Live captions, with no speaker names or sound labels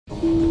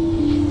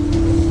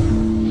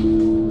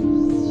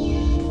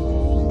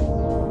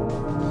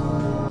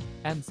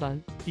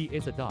EM3D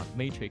is a dot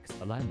matrix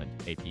alignment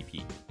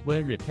app.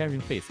 When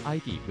repairing Face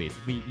ID with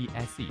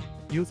V1SE,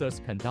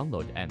 users can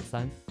download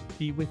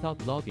EM3D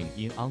without logging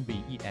in on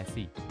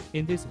V1SE.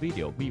 In this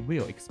video, we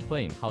will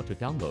explain how to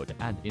download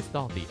and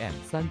install the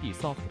EM3D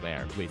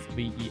software with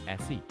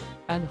V1SE,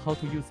 and how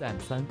to use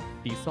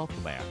EM3D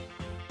software.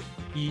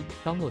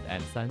 Download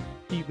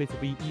EM3D with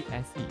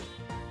V1SE.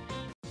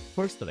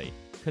 Firstly,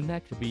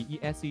 connect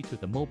V1SE to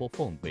the mobile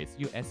phone with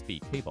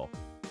USB cable.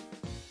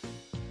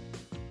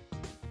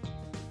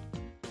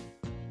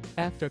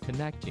 After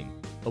connecting,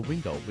 a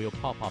window will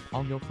pop up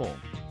on your phone.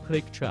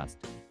 Click Trust.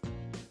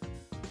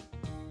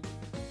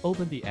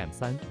 Open the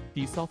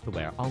EM3D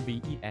software on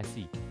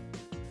V1SE.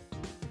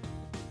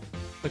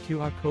 A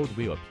QR code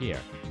will appear.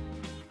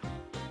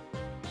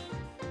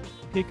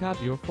 Pick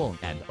up your phone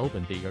and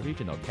open the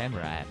original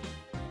camera app.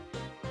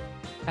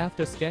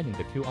 After scanning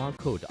the QR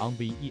code on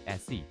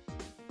V1SE,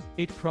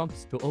 it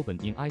prompts to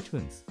open in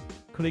iTunes.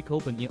 Click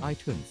Open in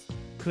iTunes.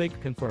 Click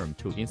Confirm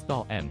to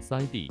install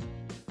EM3D.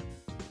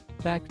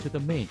 Back to the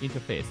main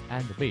interface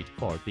and wait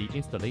for the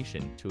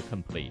installation to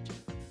complete.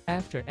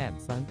 After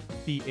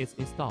EM3D is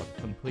installed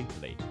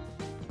completely.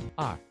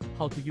 How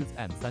to use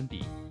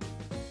EM3D.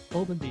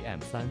 Open the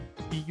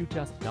EM3D you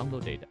just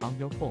downloaded on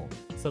your phone.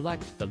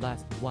 Select the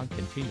last one,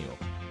 Continue.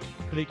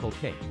 Click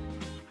OK.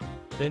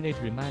 Then it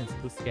remains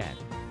to scan.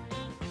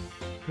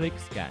 Click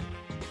Scan.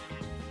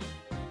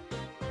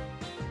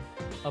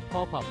 A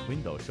pop-up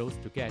window shows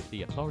to get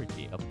the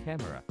authority of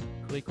camera.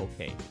 Click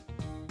OK.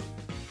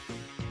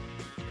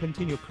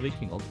 Continue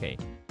clicking OK.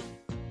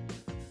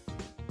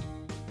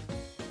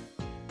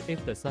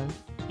 If the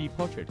EM3D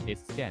portrait is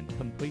scanned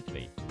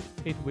completely,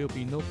 it will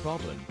be no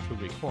problem to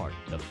record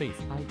the Face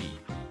ID.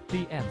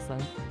 The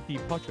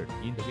EM3D portrait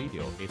in the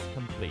video is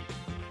complete.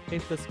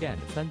 If the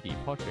scanned EM3D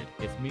portrait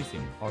is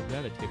missing or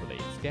relatively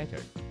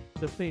scattered,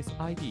 the Face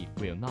ID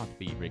will not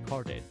be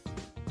recorded.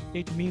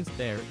 It means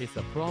there is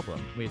a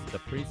problem with the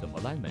prism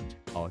alignment,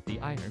 or the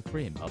iron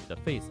frame of the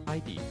Face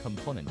ID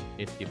component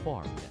is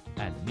deformed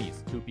and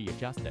needs to be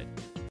adjusted.